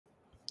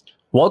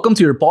Welcome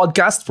to your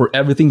podcast for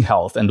everything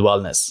health and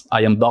wellness.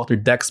 I am Dr.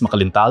 Dex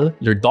Macalintal,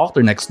 your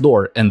doctor next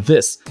door, and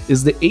this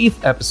is the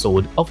 8th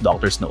episode of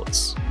Doctor's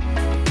Notes.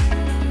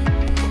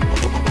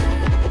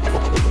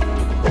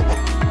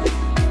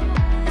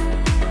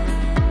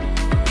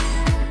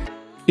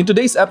 In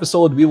today's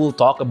episode, we will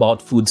talk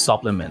about food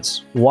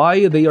supplements,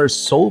 why they are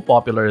so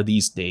popular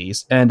these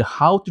days, and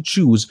how to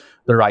choose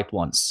the right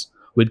ones.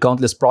 With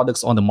countless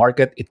products on the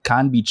market, it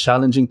can be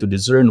challenging to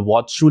discern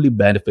what truly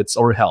benefits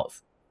our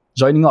health.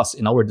 Joining us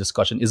in our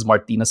discussion is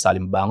Martina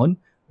Salimbangon,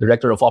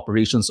 Director of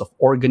Operations of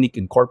Organic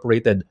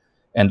Incorporated.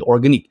 And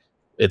Organic,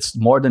 it's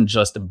more than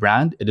just a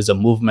brand, it is a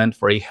movement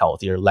for a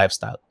healthier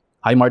lifestyle.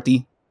 Hi,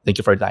 Marty. Thank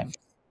you for your time.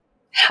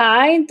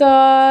 Hi,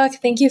 Doc.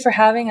 Thank you for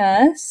having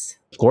us.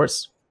 Of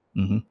course.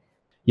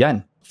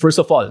 Yan, first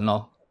of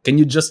all, can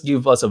you just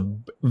give us a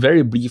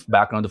very brief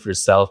background of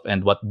yourself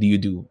and what do you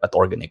do at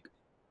Organic?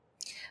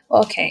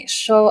 Okay,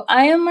 so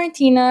I am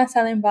Martina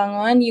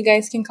Salimbangon. You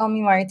guys can call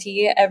me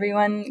Marty.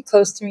 Everyone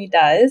close to me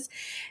does.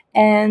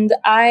 And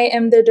I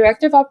am the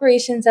Director of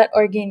Operations at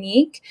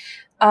Organic.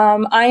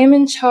 I am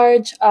in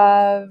charge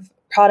of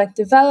product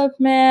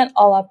development,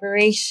 all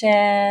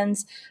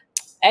operations,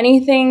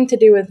 anything to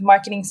do with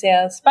marketing,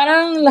 sales.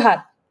 Parang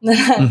lahat.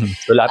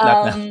 So lahat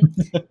na.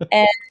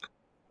 And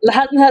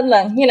lahat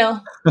lang.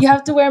 You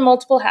have to wear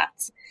multiple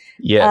hats.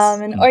 Yes.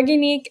 And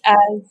Organic,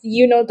 as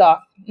you know,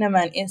 Doc,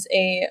 naman is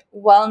a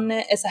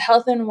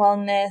health and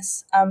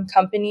wellness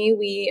company.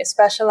 We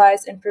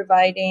specialize in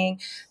providing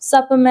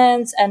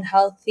supplements and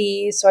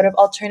healthy sort of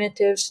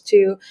alternatives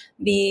to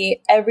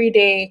the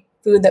everyday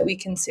food that we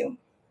consume.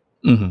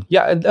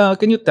 Yeah, and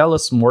can you tell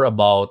us more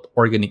about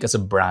Organic as a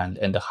brand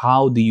and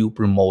how do you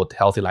promote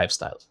healthy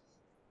lifestyles?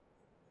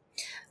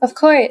 Of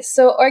course.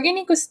 So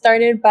Organic was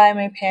started by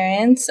my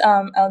parents,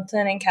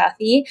 Elton and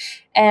Kathy,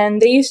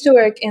 and they used to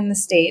work in the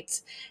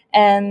States.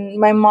 And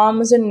my mom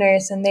was a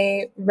nurse and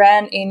they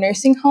ran a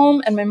nursing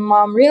home. And my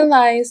mom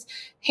realized,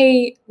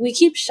 hey, we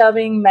keep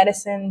shoving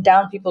medicine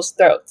down people's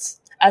throats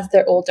as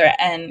they're older.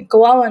 And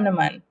kawawa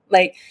naman.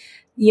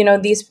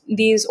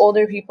 These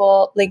older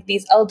people, like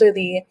these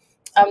elderly,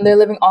 they're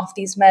living off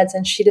these meds.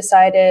 And she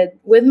decided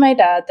with my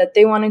dad that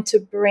they wanted to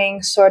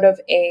bring sort of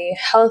a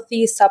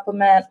healthy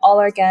supplement, all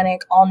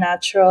organic, all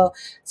natural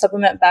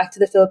supplement back to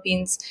the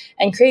Philippines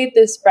and create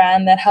this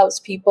brand that helps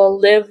people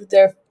live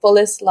their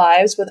fullest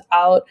lives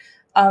without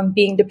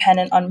being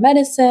dependent on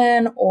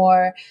medicine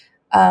or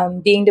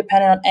being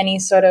dependent on any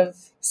sort of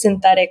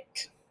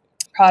synthetic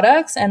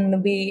products.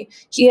 And we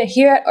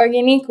here at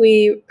Organic,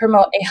 we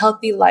promote a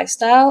healthy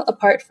lifestyle.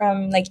 Apart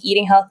from like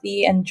eating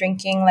healthy and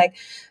drinking like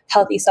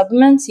healthy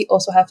supplements, you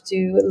also have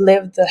to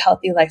live the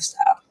healthy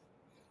lifestyle.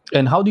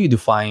 And how do you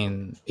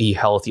define a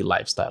healthy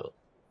lifestyle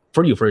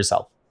for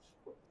yourself?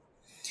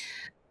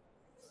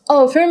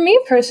 Oh, for me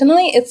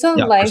personally, it's a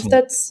life personally.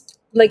 that's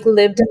like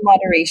lived in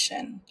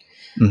moderation.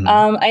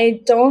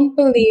 I don't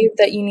believe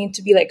that you need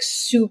to be like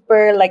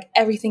super, like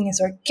everything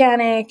is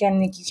organic and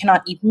like, you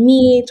cannot eat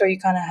meat or you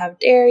cannot have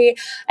dairy.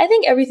 I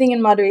think everything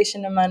in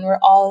moderation, naman. We're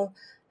all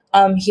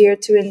here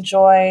to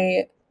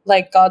enjoy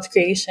like God's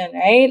creation,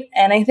 right?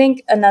 And I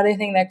think another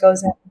thing that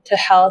goes into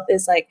health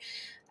is like,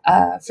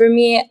 for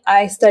me,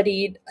 I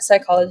studied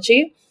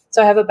psychology.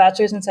 So I have a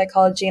bachelor's in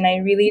psychology and I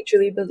really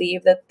truly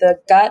believe that the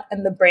gut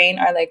and the brain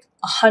are like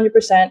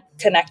 100%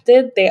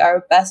 connected. They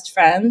are best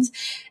friends.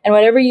 And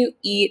whatever you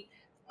eat,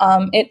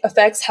 it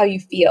affects how you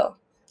feel.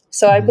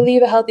 So I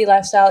believe a healthy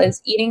lifestyle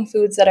is eating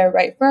foods that are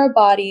right for our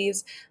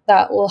bodies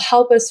that will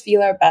help us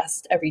feel our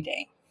best every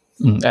day.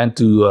 And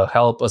to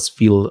help us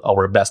feel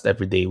our best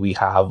every day, we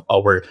have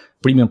our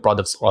premium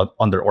products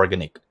under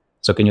Organic.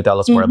 So can you tell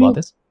us more about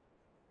this?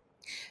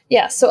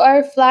 Yeah, so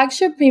our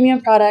flagship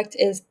premium product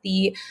is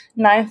the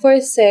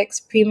 946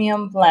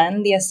 Premium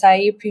Blend, the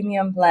Acai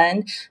Premium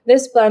Blend.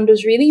 This blend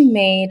was really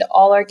made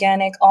all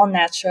organic, all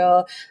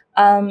natural.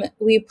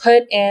 We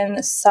put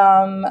in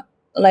some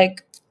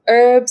like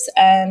herbs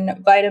and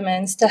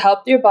vitamins to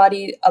help your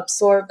body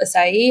absorb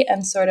acai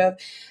and sort of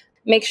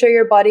make sure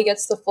your body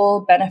gets the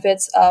full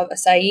benefits of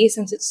acai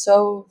since it's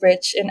so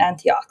rich in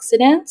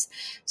antioxidants.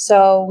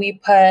 So we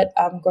put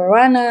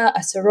guarana,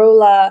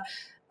 acerola,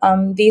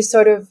 these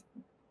sort of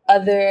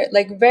other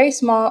like very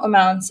small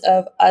amounts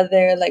of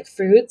other like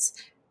fruits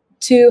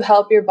to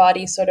help your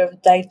body sort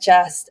of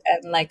digest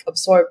and like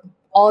absorb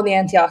all the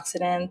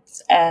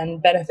antioxidants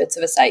and benefits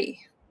of acai.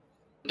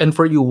 And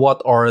for you,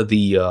 what are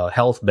the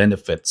health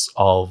benefits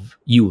of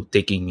you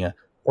taking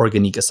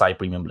Organic Acai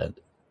Premium Blend?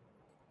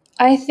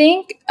 I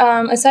think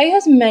acai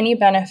has many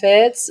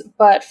benefits,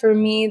 but for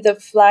me, the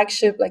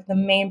flagship, like the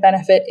main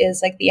benefit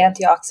is like the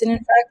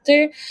antioxidant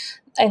factor.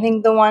 I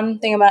think the one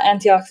thing about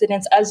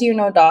antioxidants, as you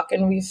know, Doc,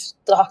 and we've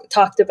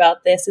talked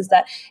about this, is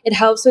that it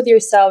helps with your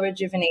cell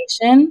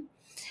rejuvenation.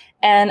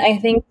 And I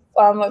think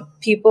what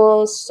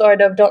people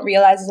sort of don't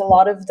realize is a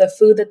lot of the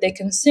food that they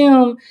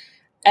consume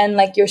and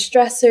like your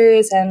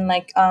stressors and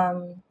like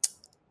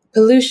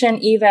pollution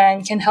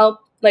even can help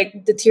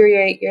like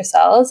deteriorate your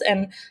cells,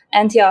 and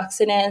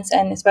antioxidants,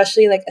 and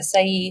especially like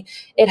acai,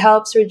 it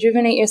helps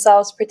rejuvenate your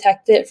cells,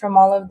 protect it from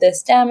all of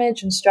this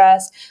damage and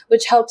stress,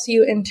 which helps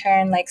you in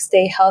turn like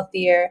stay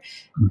healthier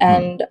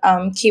Mhm.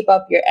 and keep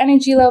up your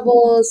energy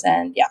levels.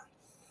 And yeah.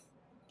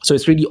 So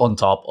it's really on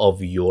top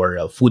of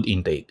your food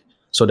intake,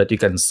 so that you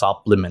can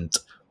supplement,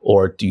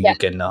 or Yeah.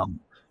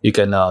 you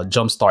can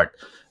jumpstart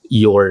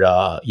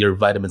your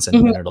vitamins and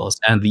Mhm. minerals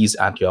and these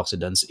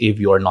antioxidants if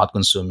you are not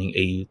consuming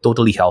a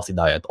totally healthy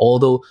diet.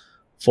 Although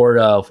for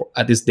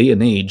at this day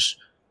and age,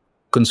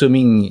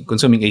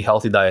 consuming a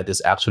healthy diet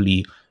is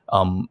actually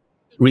um,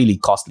 really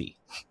costly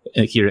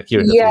here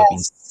in the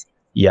Philippines. Yes.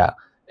 Yeah,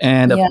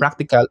 and a Yeah.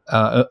 practical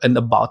and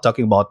about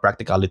talking about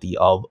practicality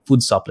of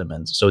food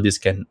supplements. So this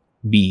can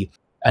be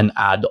an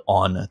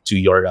add-on to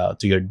your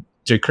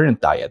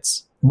current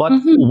diets. But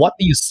Mhm. what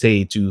do you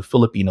say to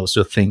Filipinos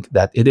who think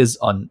that it is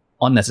an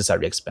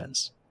unnecessary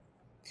expense?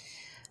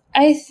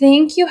 I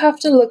think you have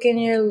to look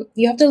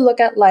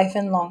at life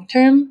in long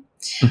term.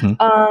 Mm-hmm.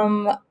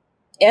 Um,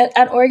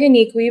 at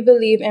Organique, we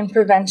believe in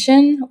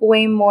prevention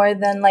way more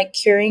than like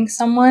curing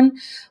someone.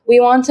 We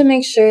want to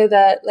make sure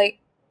that like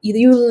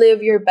you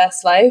live your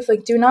best life.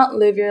 Like, do not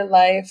live your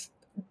life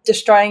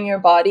destroying your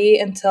body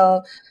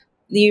until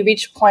you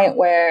reach a point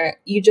where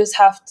you just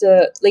have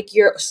to like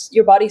your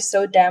body's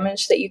so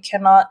damaged that you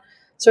cannot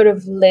sort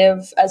of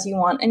live as you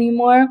want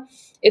anymore.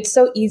 It's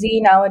so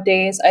easy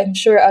nowadays, I'm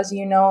sure, as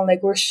you know,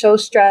 like we're so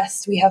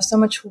stressed, we have so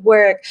much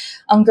work,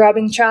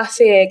 grabbing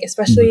traffic,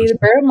 especially the Mm-hmm.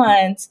 burr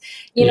months.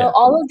 Yeah.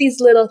 All of these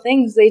little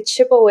things, they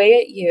chip away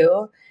at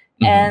you.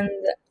 Mm-hmm. And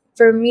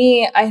for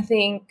me, I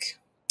think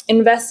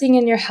investing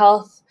in your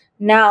health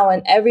now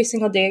and every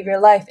single day of your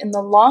life in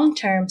the long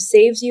term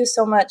saves you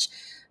so much,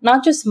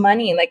 not just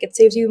money, like it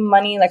saves you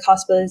money like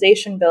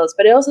hospitalization bills,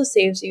 but it also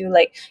saves you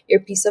like your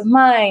peace of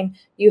mind.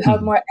 You have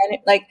Mm-hmm. more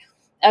like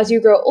as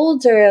you grow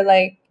older,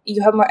 like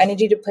you have more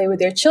energy to play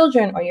with your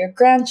children or your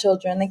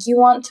grandchildren. Like you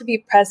want to be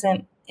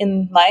present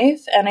in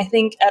life, and I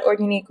think at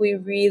Organique we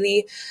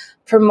really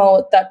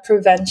promote that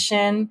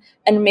prevention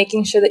and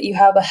making sure that you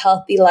have a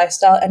healthy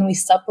lifestyle, and we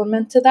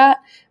supplement to that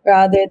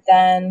rather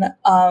than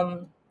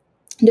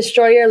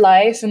destroy your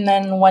life and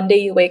then one day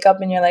you wake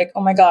up and you're like,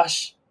 oh my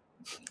gosh,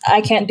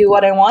 I can't do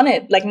what I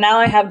wanted. Like now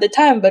I have the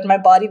time, but my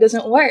body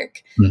doesn't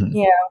work. Mm-hmm.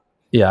 Yeah.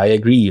 Yeah, I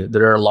agree.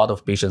 There are a lot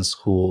of patients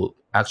who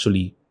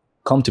actually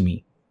come to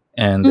me,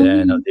 and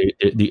then Hmm.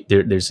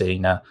 they're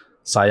saying na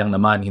sayang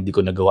naman hindi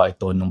ko nagawa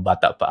ito nung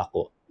bata pa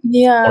ako,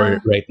 or Yeah.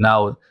 right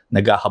now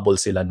naghahabol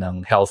sila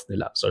ng health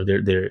nila. So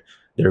they're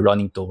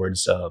running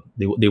towards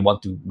they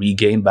want to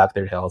regain back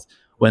their health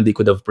when they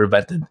could have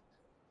prevented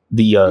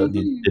Hmm.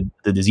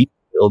 the disease,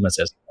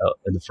 illnesses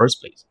in the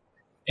first place.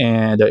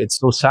 And it's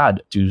so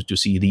sad to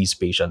see these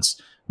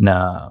patients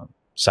na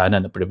sana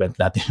na prevent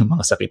natin yung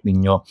mga sakit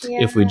ninyo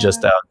if we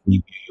just Yeah.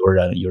 give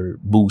you your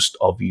boost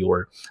of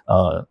your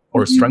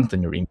or Hmm.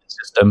 strengthen your immune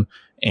system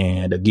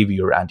and give you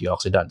your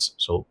antioxidants.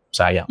 So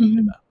sayang,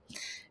 di Hmm. ba?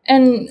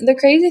 And the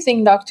crazy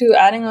thing, Doc, too,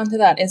 adding on to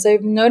that, is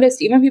I've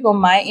noticed even people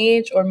my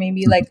age or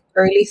maybe Mhm, like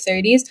early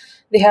 30s,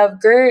 they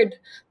have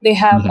GERD, they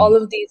have mhm. all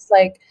of these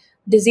like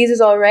diseases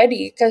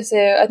already. Because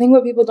I think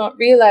what people don't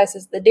realize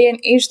is the day and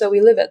age that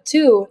we live at,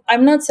 too.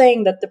 I'm not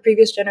saying that the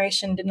previous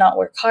generation did not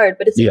work hard,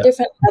 but it's a Yeah,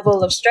 different level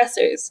of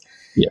stressors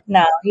yeah.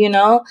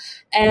 now,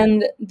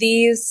 And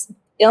these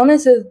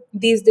illnesses,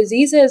 these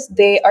diseases,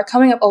 they are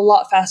coming up a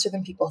lot faster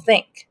than people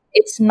think.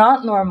 It's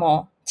not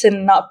normal to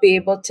not be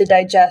able to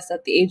digest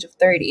at the age of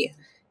 30.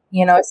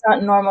 It's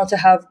not normal to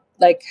have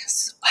like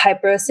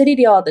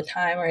hyperacidity all the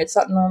time, or it's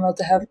not normal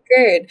to have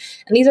GERD.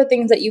 And these are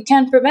things that you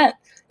can prevent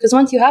because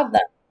once you have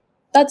them,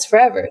 that's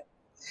forever,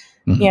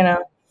 you Mhm.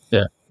 know?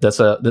 Yeah, that's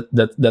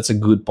a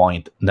good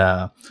point.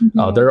 Na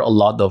Hmm. there are a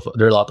lot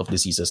of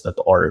diseases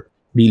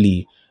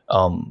really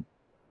um,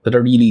 that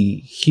are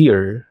really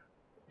here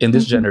in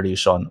this Hmm.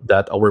 generation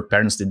that our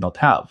parents did not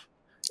have,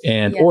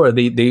 and Yeah. or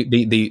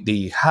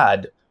they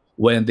had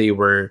when they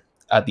were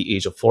at the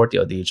age of 40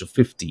 or the age of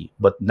 50,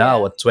 but now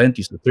Yeah. at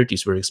 20s to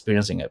 30s we're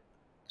experiencing it.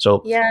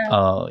 So Yeah.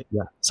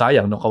 yeah,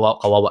 sayang no,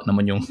 kawawa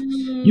naman yung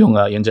Mm.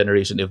 yung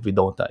generation if we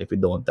don't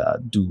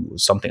do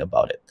something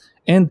about it.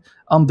 And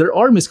there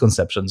are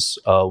misconceptions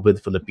with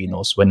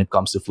Filipinos when it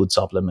comes to food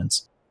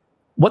supplements.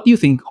 What do you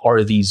think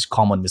are these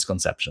common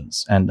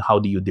misconceptions, and how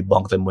do you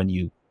debunk them when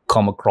you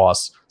come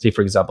across, say,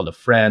 for example, a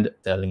friend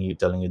telling you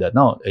that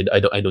no, I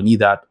don't need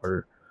that,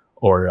 or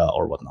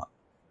whatnot?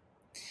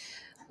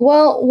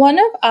 Well, one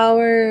of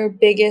our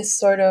biggest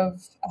sort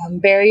of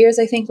barriers,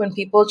 I think, when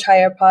people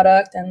try our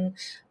product, and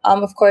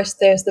of course,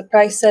 there's the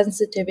price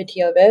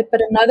sensitivity of it,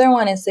 but another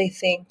one is they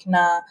think,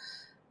 nah,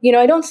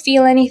 I don't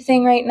feel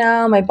anything right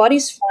now. My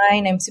body's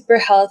fine. I'm super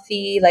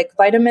healthy. Like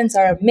vitamins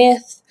are a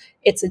myth.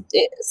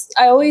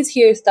 I always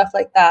hear stuff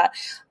like that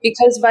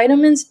because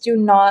vitamins do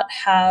not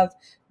have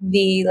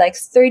the like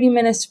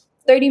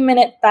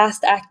 30-minute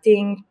fast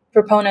acting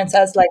proponents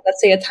as like,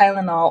 let's say, a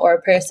Tylenol or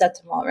a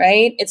paracetamol,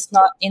 right? It's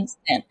not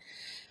instant.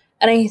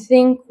 And I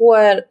think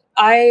what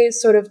I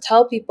sort of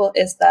tell people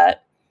is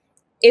that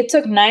it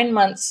took 9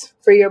 months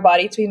for your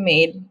body to be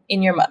made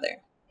in your mother.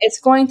 It's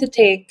going to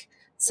take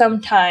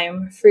some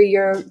time for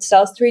your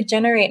cells to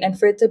regenerate and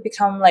for it to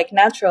become like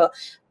natural.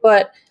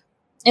 But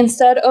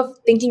instead of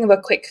thinking of a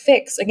quick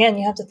fix, again,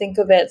 you have to think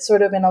of it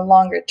sort of in a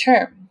longer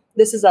term.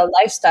 This is a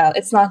lifestyle.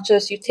 It's not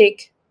just you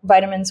take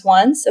vitamins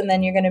once and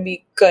then you're going to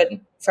be good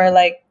for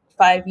like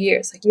 5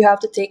 years. Like you have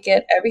to take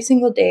it every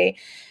single day.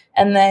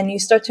 And then you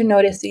start to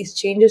notice these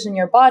changes in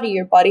your body.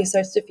 Your body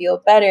starts to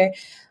feel better.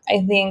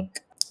 I think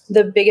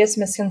the biggest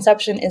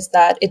misconception is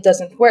that it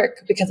doesn't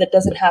work because it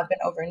doesn't happen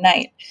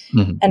overnight.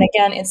 Mhm. And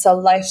again, it's a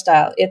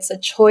lifestyle. It's a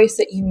choice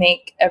that you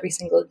make every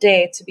single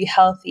day to be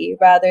healthy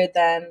rather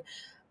than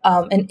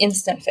an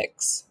instant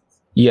fix.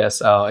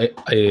 Yes,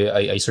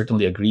 I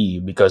certainly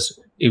agree because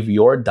if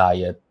your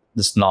diet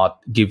does not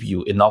give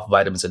you enough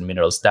vitamins and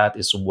minerals, that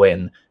is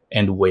when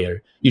and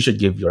where you should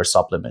give your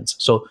supplements.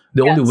 So Yes.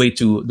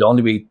 the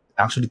only way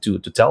actually to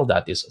tell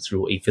that is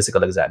through a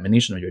physical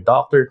examination with your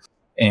doctor,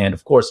 and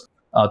of course,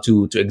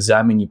 to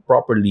examine you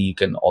properly, you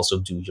can also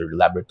do your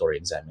laboratory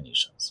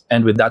examinations.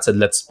 And with that said,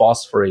 let's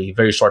pause for a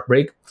very short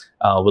break.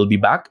 We'll be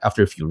back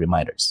after a few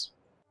reminders.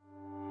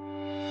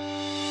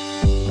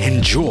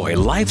 Enjoy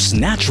life's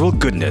natural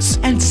goodness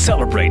and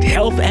celebrate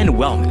health and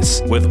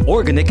wellness with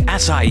organic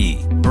acai,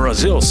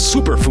 Brazil's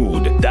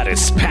superfood that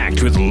is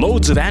packed with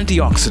loads of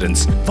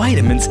antioxidants,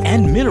 vitamins,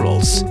 and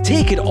minerals.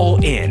 Take it all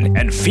in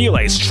and feel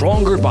a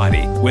stronger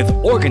body. With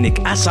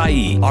organic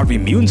acai, our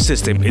immune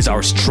system is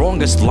our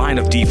strongest line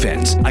of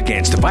defense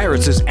against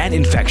viruses and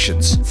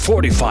infections.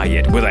 Fortify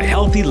it with a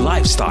healthy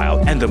lifestyle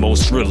and the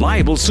most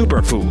reliable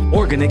superfood,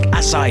 organic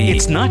acai.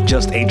 It's not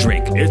just a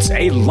drink, it's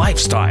a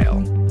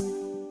lifestyle.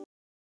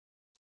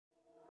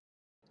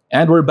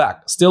 And we're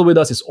back. Still with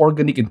us is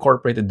Organic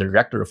Incorporated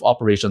Director of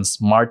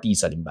Operations, Marty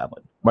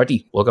Salimbangon.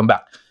 Marty, welcome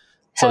back.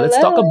 So let's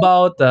talk Hello.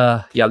 about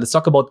let's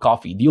talk about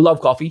coffee. Do you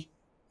love coffee?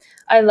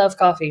 I love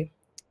coffee.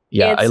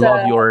 Yeah, I It's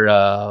love your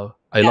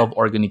I yeah. love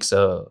Organic's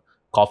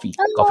coffee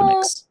Oh,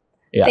 mix.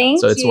 Yeah, so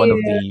thank it's one of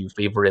you. the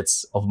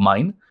favorites of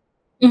mine.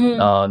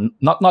 Hmm.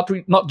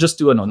 Not just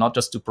to not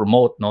just to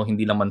promote, no,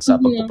 hindi naman sa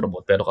Hmm.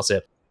 pagpo-promote, pero kasi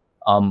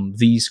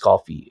these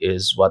coffee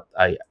is what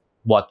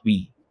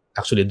we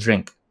actually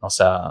drink, no,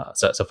 sa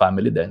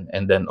family din,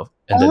 and then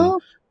Oh,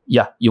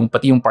 yeah, yung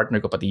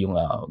partner ko, pati yung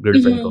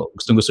girlfriend hmm. ko,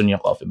 gusto niya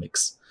yung coffee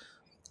mix,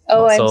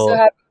 Oh, no. I'm so So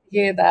happy to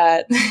hear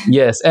that.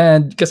 yes,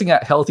 and kasi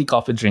nga healthy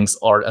coffee drinks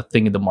are a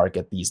thing in the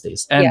market these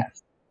days, and Yeah.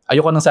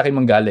 ayoko nang sa akin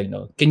manggaling,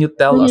 no. Can you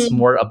tell us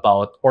Hmm. more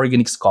about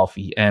Organics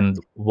coffee and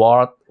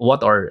what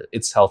are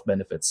its health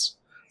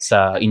benefits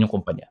sa inyong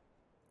kumpanya?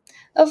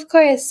 Of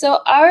course. So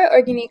our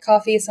organic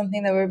coffee is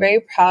something that we're very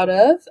proud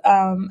of.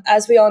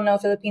 As we all know,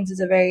 Philippines is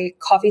a very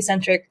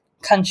coffee-centric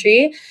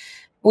country.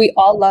 We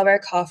all love our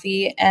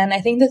coffee, and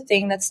I think the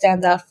thing that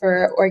stands out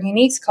for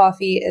Organique's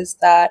coffee is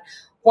that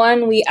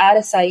one, we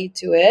add acai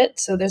to it,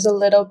 so there's a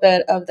little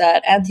bit of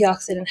that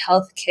antioxidant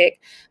health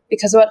kick.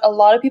 Because what a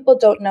lot of people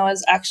don't know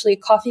is actually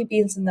coffee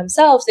beans in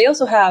themselves, they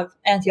also have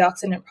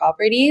antioxidant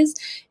properties.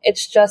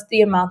 It's just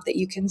the amount that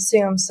you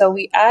consume. So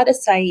we add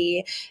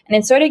acai, and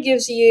it sort of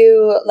gives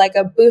you like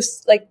a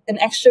boost, like an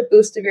extra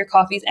boost of your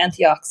coffee's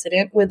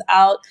antioxidant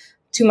without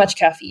too much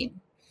caffeine.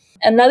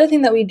 Another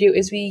thing that we do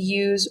is we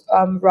use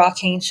raw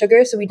cane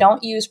sugar, so we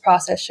don't use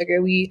processed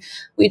sugar. We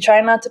try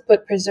not to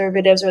put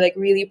preservatives or like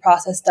really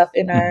processed stuff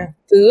in Mhm. our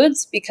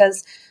foods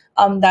because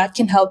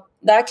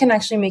that can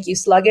actually make you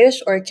sluggish,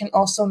 or it can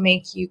also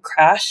make you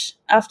crash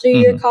after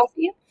your Mhm.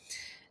 coffee.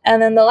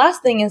 And then the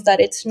last thing is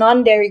that it's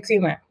non-dairy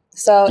creamer,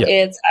 so Yeah.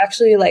 it's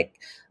actually like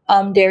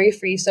dairy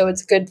free, so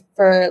it's good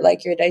for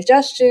like your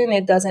digestion.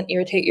 It doesn't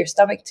irritate your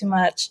stomach too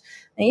much,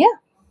 and yeah.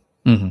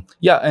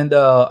 Yeah, and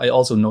I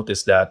also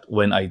noticed that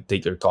when I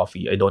take your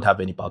coffee, I don't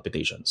have any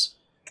palpitations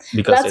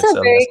because That's a it's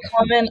less very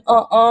caffeine.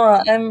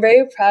 common I'm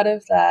very proud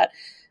of that.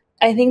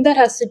 I think that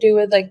has to do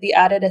with like the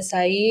added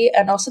acai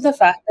and also the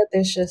fact that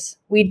there's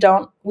just we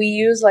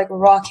use like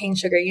raw cane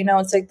sugar,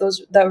 it's like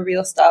those the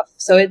real stuff.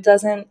 So it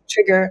doesn't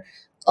trigger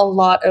a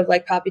lot of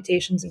like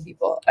palpitations in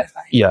people, I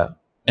find. Yeah,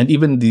 and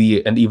even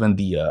the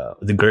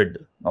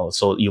GERD. Oh,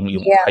 so yung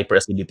Yeah.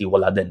 hyperacidity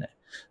wala din eh.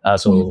 Mhm.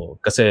 So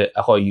kasi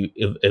ako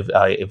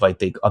if I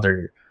take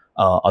other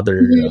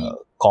Mhm.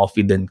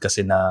 coffee din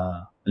kasi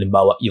na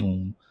halimbawa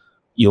yung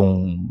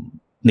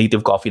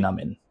native coffee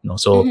namin,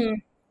 no. So Mhm.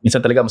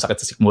 minsan talaga masakit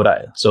sa sikmura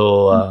eh.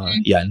 So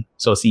Mhm. yan.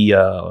 So si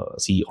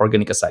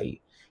Organic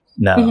Acai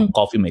na Mhm.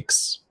 coffee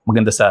mix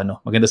maganda sa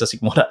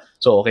sikmura.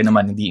 So okay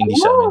naman,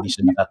 Oh,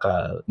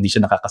 hindi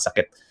siya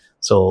nakakasakit.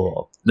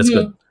 So that's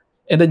good. mhm.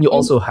 And then you Mhm.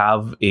 also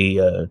have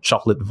a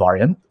chocolate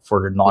variant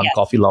for Yes.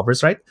 non-coffee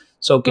lovers, right?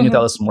 So can you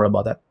tell Mhm. us more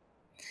about that?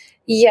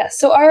 Yes.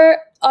 So our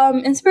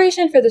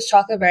inspiration for this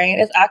chocolate variant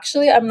is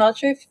actually, I'm not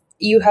sure if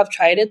you have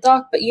tried it,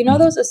 Doc, but you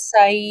know Mhm. those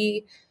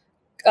acai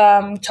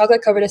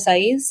chocolate covered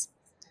acais,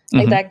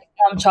 like Mhm. that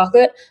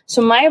chocolate.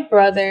 So my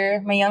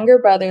younger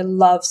brother,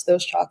 loves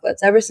those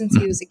chocolates ever since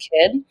he Mhm. was a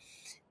kid.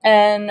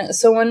 And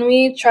so when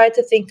we tried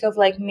to think of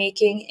like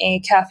making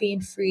a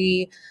caffeine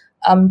free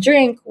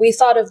drink, we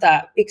thought of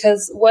that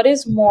because what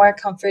is more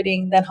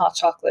comforting than hot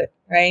chocolate,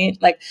 right?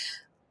 Like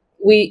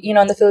we, in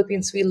the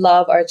Philippines, we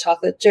love our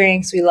chocolate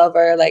drinks. We love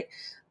our like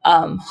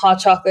hot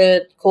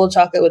chocolate, cold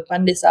chocolate with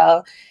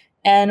pandesal.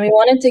 And we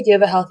wanted to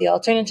give a healthy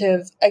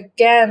alternative.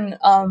 Again,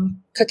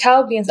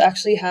 cacao beans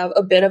actually have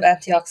a bit of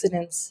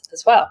antioxidants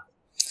as well.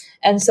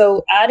 And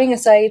so adding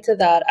acai to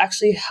that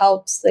actually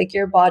helps like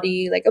your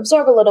body like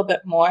absorb a little bit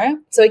more.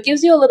 So it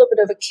gives you a little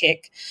bit of a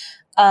kick.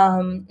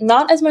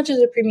 Not as much as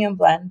a premium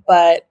blend,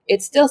 but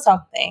it's still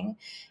something.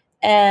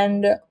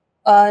 And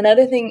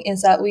another thing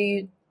is that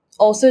we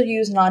also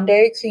use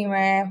non-dairy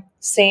creamer,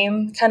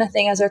 same kind of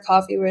thing as our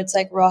coffee, where it's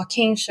like raw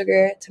cane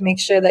sugar to make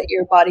sure that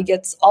your body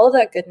gets all of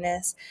that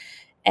goodness.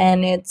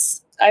 And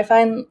I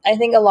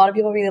think a lot of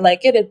people really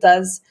like it. It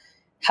does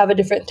have a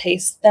different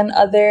taste than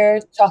other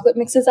chocolate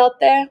mixes out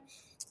there.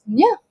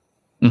 Yeah.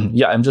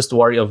 Yeah, I'm just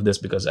worried of this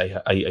because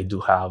I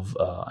do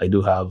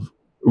have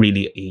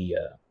really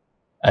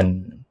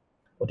an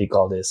what do you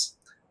call this,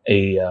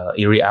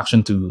 a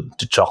reaction to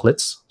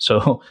chocolates.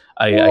 So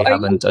I Are you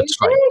haven't tried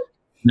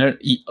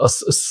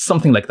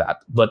something like that.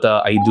 But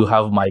I do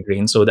have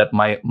migraine, so that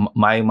my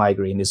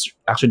migraine is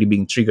actually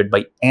being triggered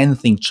by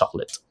anything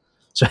chocolate.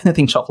 So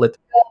anything chocolate,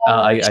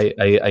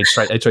 I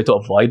try to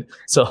avoid.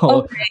 So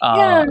okay?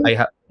 Yeah. I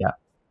have yeah.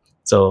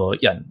 So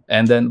yeah,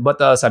 and then but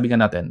sabi nga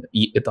natin,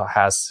 it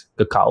has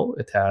cacao.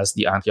 It has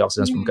the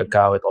antioxidants from Mhm.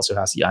 cacao. It also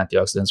has the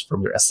antioxidants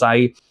from your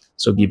acai.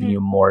 So Mhm. giving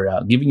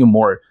you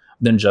more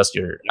than just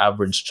your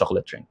average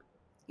chocolate drink,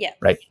 Yes.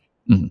 right?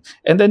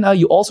 And then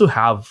you also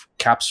have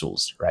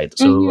capsules, right?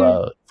 So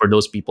Mhm. for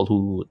those people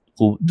who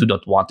do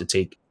not want to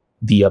take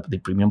the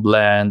premium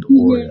blend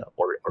Mhm.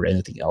 or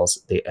anything else,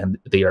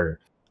 they are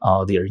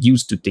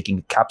used to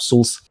taking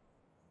capsules.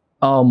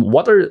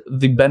 What are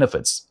the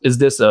benefits? Is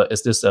this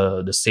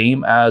the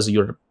same as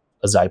your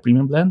Azai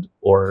premium blend,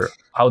 or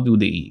how do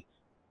they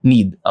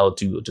need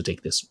to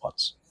take this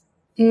spots?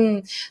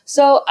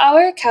 So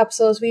our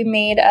capsules we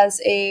made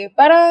as a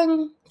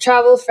parang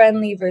travel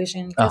friendly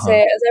version Uh because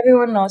huh. as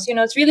everyone knows,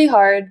 it's really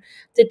hard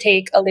to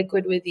take a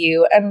liquid with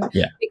you. And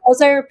Yeah.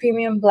 because our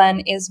premium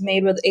blend is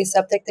made with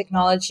aseptic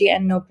technology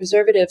and no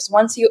preservatives,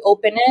 once you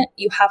open it,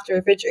 you have to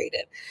refrigerate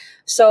it.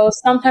 So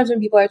sometimes when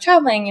people are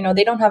traveling,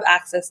 they don't have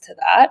access to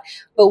that,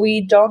 but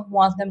we don't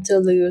want them to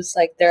lose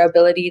like their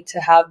ability to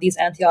have these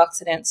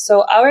antioxidants.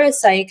 So our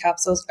acai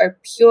capsules are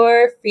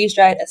pure freeze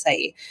dried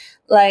acai.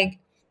 Like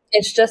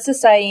it's just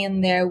acai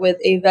in there with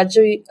a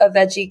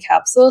veggie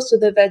capsule. So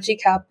the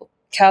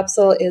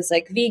capsule is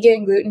like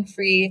vegan, gluten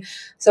free,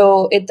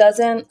 so it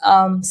doesn't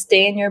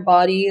stay in your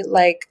body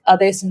like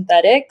other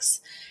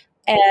synthetics.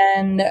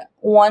 And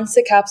once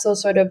the capsule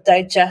sort of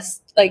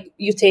digests, like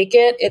you take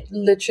it, it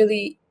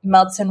literally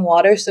melts in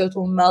water, so it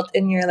will melt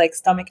in your like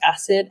stomach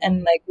acid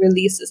and like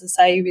release the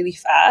acai really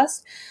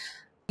fast.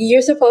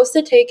 You're supposed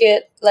to take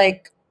it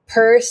like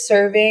per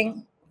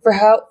serving for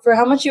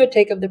how much you would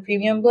take of the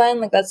premium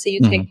blend. Like let's say you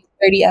Hmm. take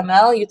 30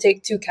 ml, you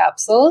take 2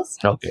 capsules.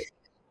 Okay.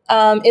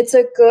 It's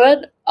a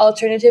good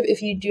alternative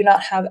if you do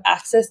not have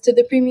access to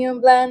the premium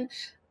blend,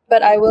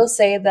 but I will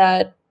say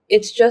that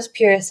it's just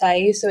pure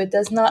acai, so it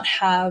does not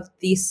have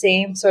the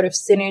same sort of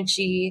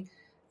synergy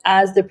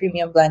as the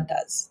premium blend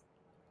does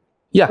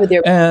Yeah, with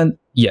your. and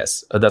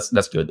yes,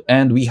 that's good.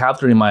 And we have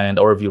to remind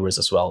our viewers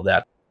as well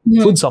that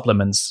food Mhm.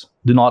 supplements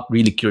do not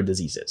really cure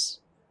diseases,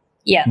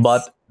 Yes.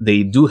 but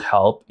they do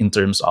help in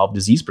terms of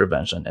disease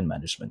prevention and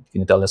management.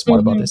 Can you tell us more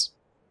about Mhm. this?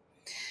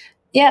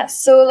 Yeah,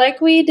 so like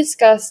we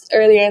discussed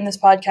earlier in this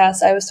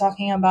podcast, I was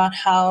talking about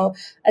how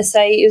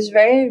acai is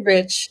very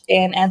rich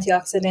in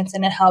antioxidants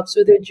and it helps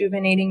with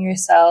rejuvenating your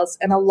cells.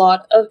 And a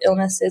lot of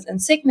illnesses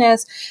and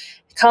sickness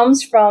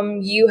comes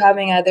from you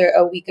having either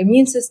a weak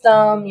immune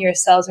system, your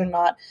cells are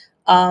not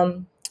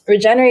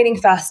regenerating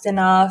fast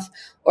enough,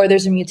 or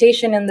there's a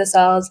mutation in the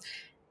cells.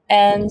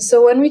 And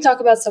so when we talk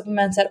about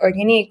supplements at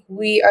Organique,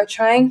 we are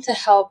trying to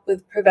help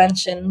with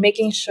prevention,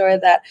 making sure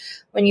that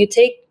when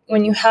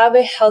you have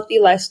a healthy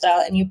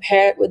lifestyle and you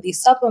pair it with these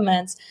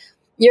supplements,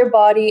 your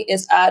body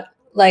is at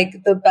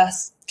like the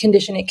best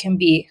condition it can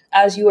be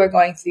as you are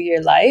going through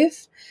your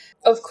life.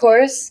 Of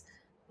course,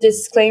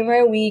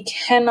 disclaimer, we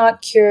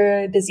cannot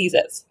cure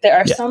diseases. There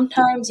are Yeah. some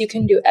times you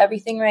can do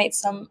everything right,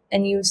 some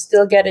and you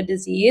still get a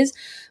disease,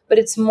 but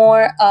it's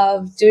more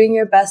of doing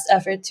your best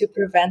effort to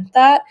prevent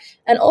that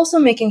and also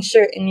making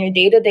sure in your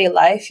day-to-day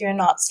life you're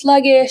not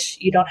sluggish,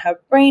 you don't have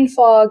brain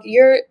fog,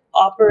 you're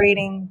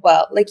operating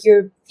well, like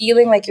you're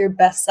feeling like your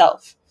best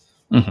self.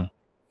 Hmm.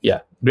 Yeah,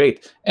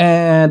 great.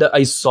 And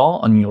I saw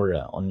on your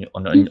on your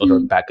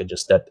Mhm.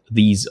 packages that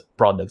these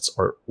products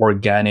are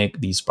organic.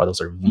 These products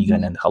are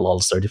vegan Mhm. and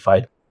halal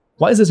certified.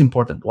 Why is this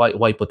important?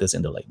 Why put this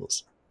in the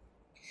labels?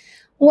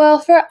 Well,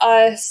 for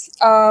us,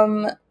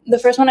 the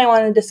first one I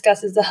want to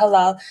discuss is the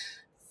halal. Hmm.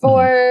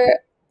 For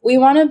we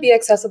want to be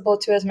accessible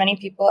to as many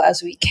people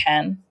as we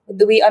can.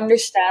 We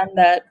understand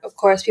that, of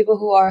course, people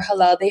who are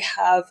halal they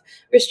have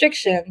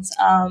restrictions,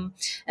 and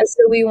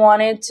so we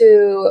wanted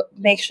to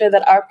make sure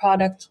that our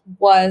product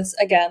was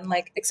again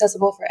like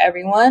accessible for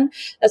everyone.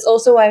 That's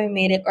also why we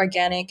made it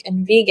organic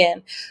and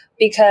vegan,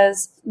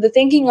 because the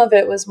thinking of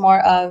it was more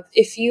of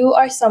if you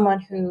are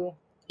someone who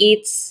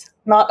eats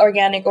not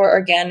organic or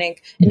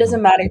organic, it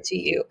doesn't matter to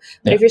you.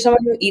 But if you're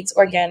someone who eats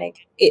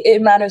organic,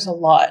 it matters a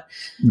lot.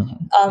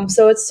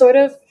 So it's sort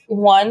of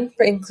one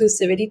for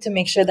inclusivity to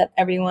make sure that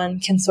everyone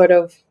can sort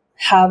of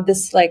have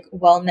this like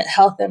wellness,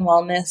 health and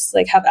wellness,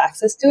 like have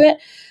access to it.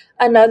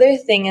 Another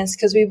thing is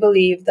because we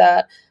believe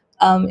that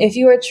if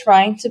you are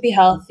trying to be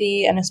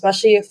healthy, and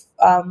especially if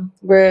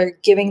we're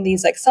giving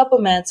these like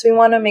supplements, we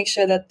want to make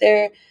sure that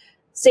they're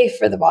safe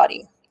for the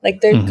body, like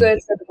they're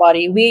good for the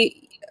body.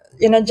 We,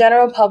 in a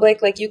general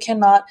public, like you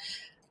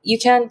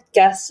can't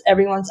guess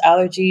everyone's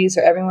allergies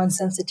or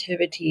everyone's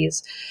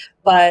sensitivities,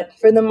 but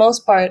for the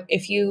most part,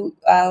 if you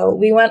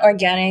we went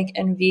organic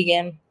and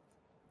vegan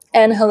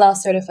and halal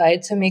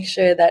certified to make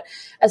sure that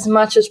as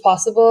much as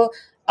possible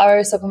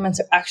our supplements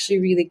are actually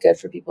really good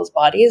for people's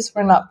bodies.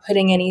 We're not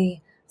putting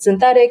any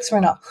synthetics,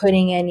 we're not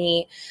putting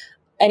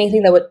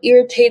anything that would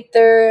irritate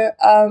their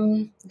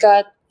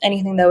gut,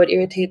 anything that would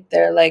irritate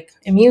their like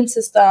immune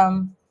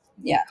system.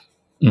 Yeah,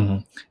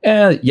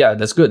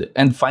 that's good.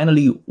 And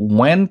finally,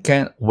 where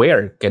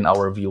can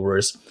our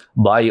viewers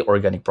buy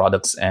organic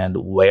products, and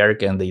where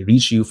can they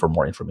reach you for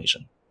more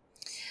information?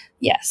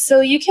 Yes, so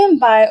you can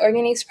buy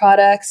Organics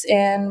products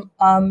in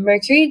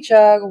Mercury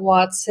Drug,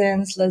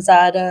 Watson's,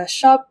 Lazada,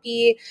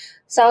 Shopee,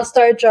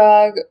 Southstar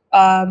Drug,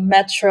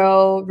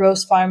 Metro,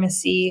 Rose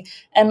Pharmacy,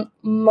 and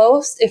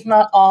most, if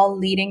not all,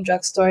 leading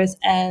drugstores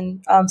and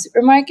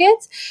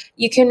supermarkets.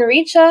 You can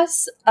reach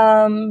us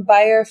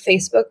by our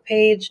Facebook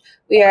page.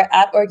 We are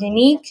at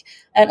Organique,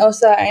 and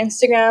also our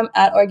Instagram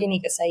at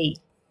Organique Acai.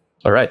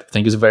 All right.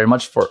 Thank you very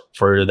much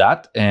for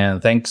that.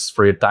 And thanks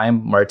for your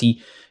time,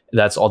 Marty.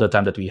 That's all the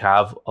time that we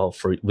have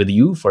with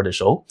you for the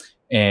show.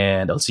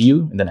 And I'll see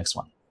you in the next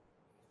one.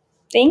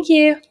 Thank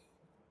you.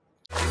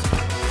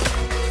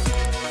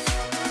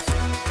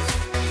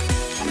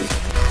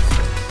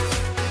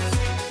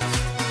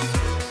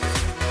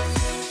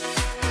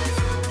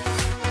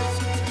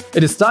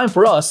 It is time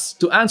for us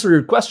to answer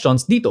your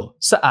questions dito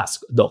sa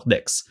Ask Doc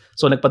Dex.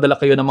 So nagpadala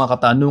kayo ng mga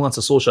katanungan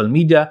sa social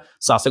media,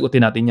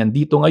 sasagutin natin yan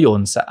dito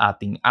ngayon sa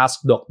ating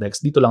Ask Doc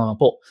Dex. Dito lang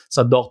po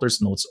sa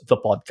Doctor's Notes, the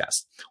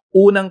podcast.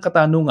 Unang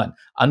katanungan,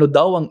 ano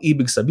daw ang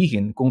ibig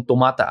sabihin kung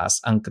tumataas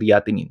ang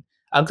creatinine?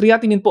 Ang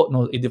creatinine po,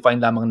 i-define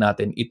lamang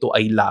natin, ito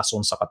ay lason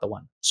sa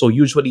katawan. So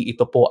usually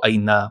ito po ay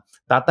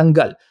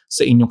natatanggal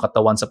sa inyong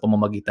katawan sa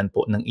pamamagitan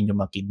po ng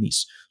inyong mga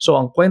kidneys. So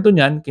ang kwento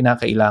niyan,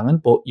 kinakailangan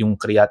po yung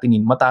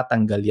creatinine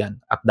matatanggal yan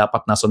at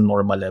dapat nasa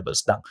normal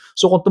levels lang.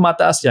 So kung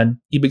tumataas yan,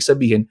 ibig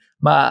sabihin,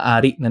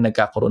 maaari na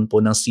nagkakaroon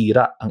po ng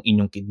sira ang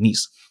inyong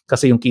kidneys.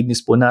 Kasi yung kidneys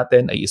po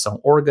natin ay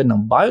isang organ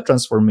ng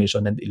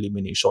biotransformation and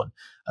elimination.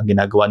 Ang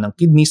ginagawa ng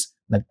kidneys,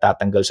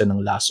 nagtatanggal siya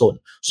ng lason.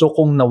 So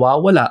kung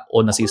nawawala o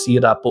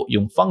nasisira po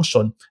yung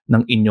function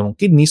ng inyong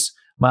kidneys,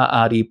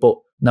 maaari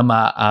po na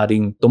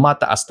maaaring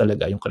tumataas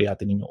talaga yung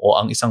creatinine nyo. O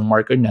ang isang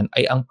marker niyan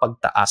ay ang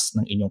pagtaas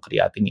ng inyong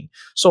creatinine.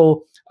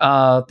 So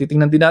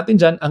titingnan din natin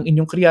dyan ang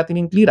inyong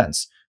creatinine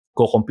clearance.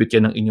 Ko-compute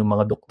yan ng inyong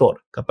mga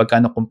doktor. Kapag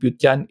na-compute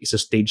yan,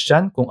 isa-stage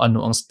yan kung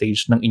ano ang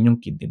stage ng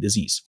inyong kidney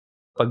disease.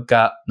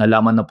 Pagka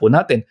nalaman na po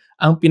natin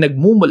ang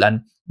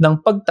pinagmumulan ng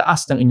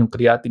pagtaas ng inyong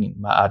creatinine,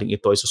 maaaring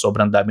ito ay sa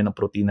sobrang dami ng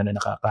protina na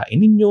nakakain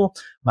ninyo,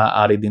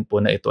 maaari din po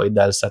na ito ay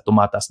dahil sa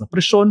tumataas na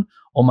presyon,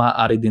 o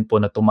maaari din po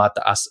na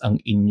tumataas ang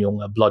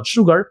inyong blood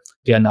sugar,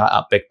 kaya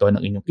naaapektuhan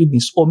ng inyong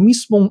kidneys, o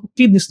mismong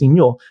kidneys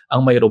ninyo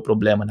ang mayroong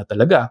problema na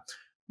talaga.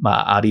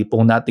 Maaari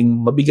pong nating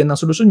mabigyan ng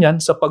solusyon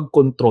yan sa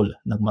pagkontrol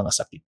ng mga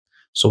sakit.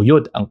 So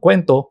yun ang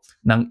kwento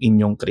ng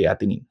inyong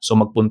creatinine. So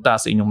magpunta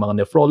sa inyong mga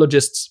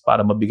nephrologists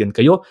para mabigyan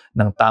kayo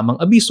ng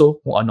tamang abiso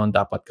kung ano ang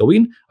dapat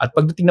gawin. At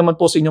pagdating naman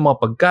po sa inyong mga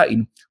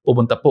pagkain,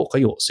 pupunta po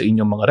kayo sa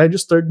inyong mga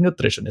registered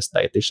nutritionist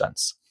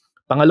dietitians.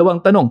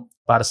 Pangalawang tanong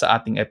para sa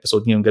ating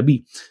episode ngayong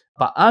gabi,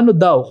 paano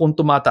daw kung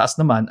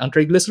tumataas naman ang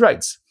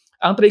triglycerides?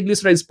 Ang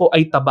triglycerides po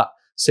ay taba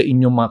sa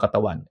inyong mga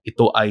katawan.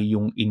 Ito ay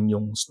yung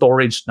inyong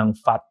storage ng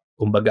fat,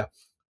 kumbaga.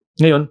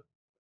 Ngayon,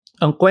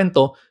 ang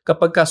kwento,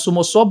 kapag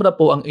sumusobra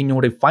po ang inyong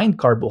refined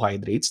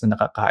carbohydrates na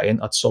nakakain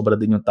at sobra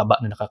din yung taba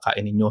na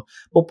nakakain ninyo,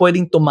 po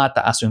pwedeng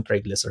tumataas yung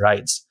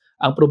triglycerides.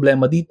 Ang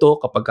problema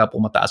dito, kapag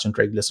pumataas yung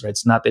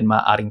triglycerides natin,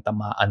 maaaring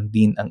tamaan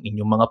din ang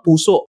inyong mga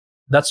puso.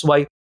 That's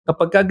why,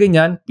 kapag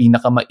ganyan,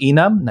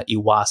 pinakamainam na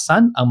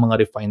iwasan ang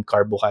mga refined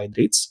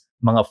carbohydrates,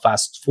 mga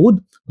fast food,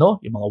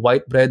 yung mga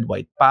white bread,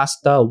 white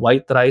pasta,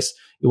 white rice,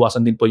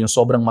 iwasan din po yung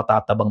sobrang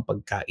matatabang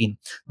pagkain.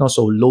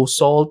 So low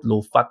salt,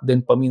 low fat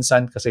din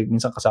paminsan kasi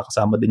minsan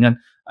kasama din yan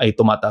ay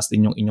tumataas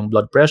din yung inyong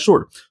blood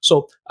pressure.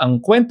 So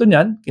ang kwento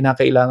niyan,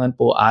 kinakailangan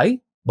po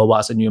ay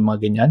bawasan nyo yung mga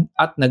ganyan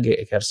at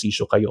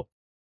nag-e-ehersisyo kayo.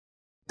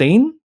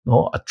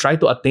 Try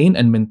to attain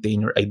and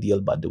maintain your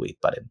ideal body weight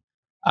pa rin.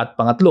 At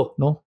pangatlo,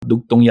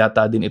 dugtong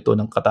yata din ito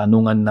ng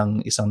katanungan ng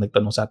isang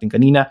nagtanong sa atin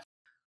kanina,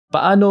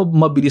 paano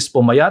mabilis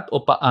pumayat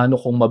o paano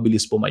kung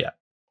mabilis pumayat?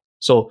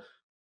 So,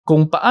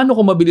 kung paano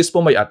kung mabilis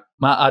pumayat,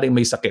 maaaring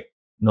may sakit.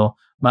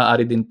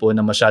 Maaari din po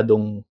na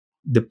masyadong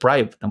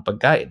deprived ng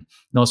pagkain.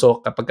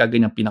 So, kapag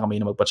ganyan,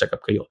 pinakamain na magpa-check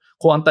up kayo.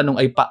 Kung ang tanong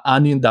ay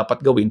paano yung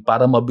dapat gawin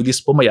para mabilis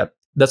pumayat,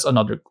 that's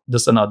another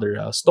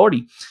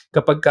story.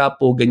 Kapag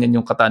po ganyan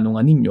yung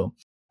katanungan ninyo,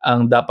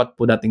 ang dapat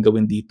po natin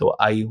gawin dito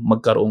ay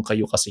magkaroon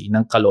kayo kasi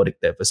ng caloric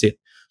deficit.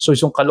 So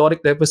yung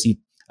caloric deficit,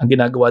 ang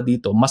ginagawa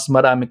dito, mas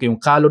marami kayong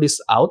calories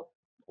out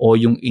o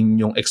yung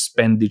inyong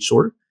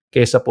expenditure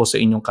kaysa po sa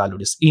inyong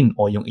calories in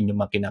o yung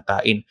inyong mga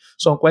kinakain.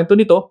 So ang kwento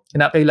nito,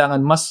 kinakailangan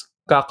mas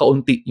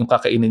kakaunti yung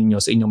kakainin niyo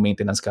sa inyong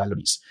maintenance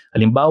calories.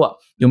 Halimbawa,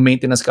 yung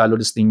maintenance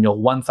calories ninyo,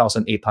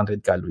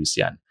 1,800 calories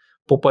yan.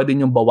 Po pwede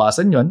nyo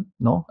bawasan yon,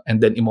 no?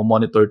 And then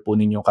imo-monitor po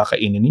ninyo yung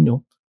kakainin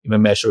ninyo.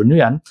 I-measure nyo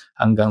yan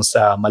hanggang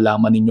sa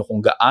malaman ninyo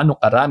kung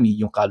gaano karami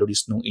yung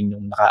calories nung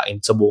inyong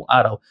nakain sa buong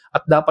araw.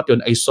 At dapat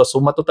yun ay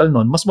suma total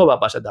nun, mas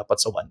mababa siya dapat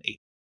sa 1.8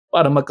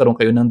 para magkaroon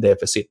kayo ng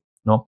deficit,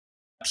 no?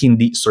 At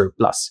hindi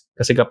surplus.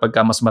 Kasi kapag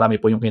mas marami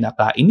po yung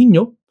kinakain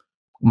ninyo,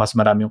 mas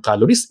marami yung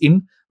calories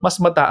in, mas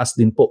mataas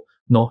din po,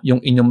 no,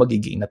 yung inyong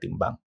magiging na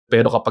timbang.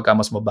 Pero kapag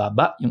mas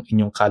mababa yung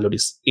inyong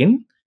calories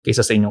in kaysa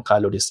sa inyong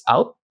calories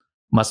out,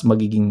 mas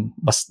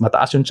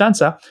mataas yung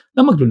tsansa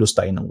na maglulose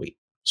tayo ng weight.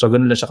 So,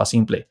 ganun lang siya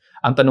kasimple.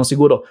 Ang tanong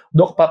siguro,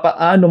 Dok,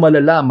 paano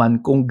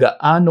malalaman kung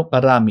gaano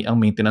karami ang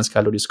maintenance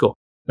calories ko?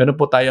 Meron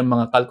po tayong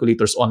mga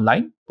calculators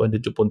online.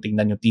 Pwede nyo po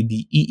tingnan yung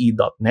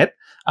tdee.net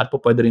at po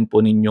pwede rin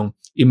po ninyong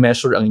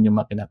i-measure ang inyong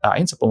mga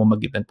kinakain sa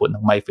pamamagitan po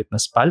ng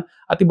MyFitnessPal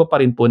at iba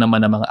pa rin po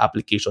naman ang mga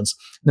applications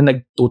na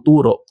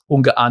nagtuturo kung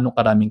gaano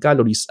karaming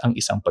calories ang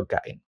isang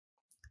pagkain.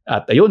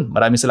 At ayun,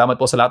 maraming salamat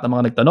po sa lahat ng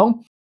mga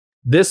nagtanong.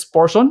 This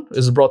portion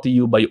is brought to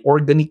you by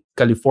Organic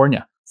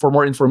California. For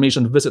more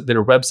information, visit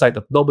their website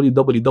at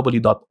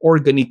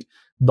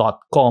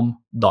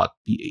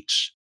www.organic.com.ph.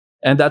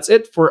 And that's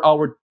it for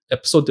our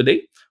episode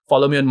today.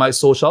 Follow me on my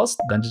socials.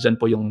 Nandiyan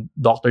po yung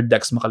Dr.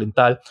 Dex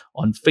Macalintal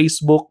on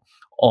Facebook,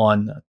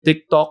 on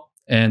TikTok,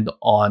 and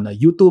on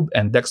YouTube,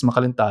 and Dex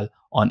Macalintal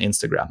on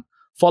Instagram.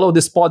 Follow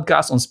this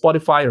podcast on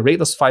Spotify,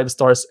 rate us 5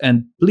 stars,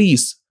 and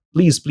please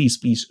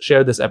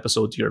share this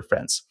episode to your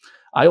friends.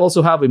 I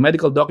also have a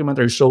medical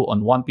documentary show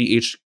on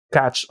 1PH.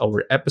 Catch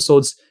our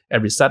episodes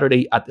every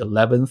Saturday at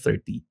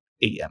 11:30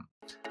 a.m.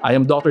 I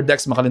am Dr.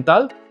 Dex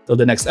Macalintal. Till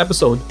the next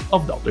episode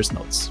of Doctor's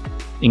Notes.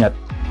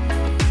 Ingat!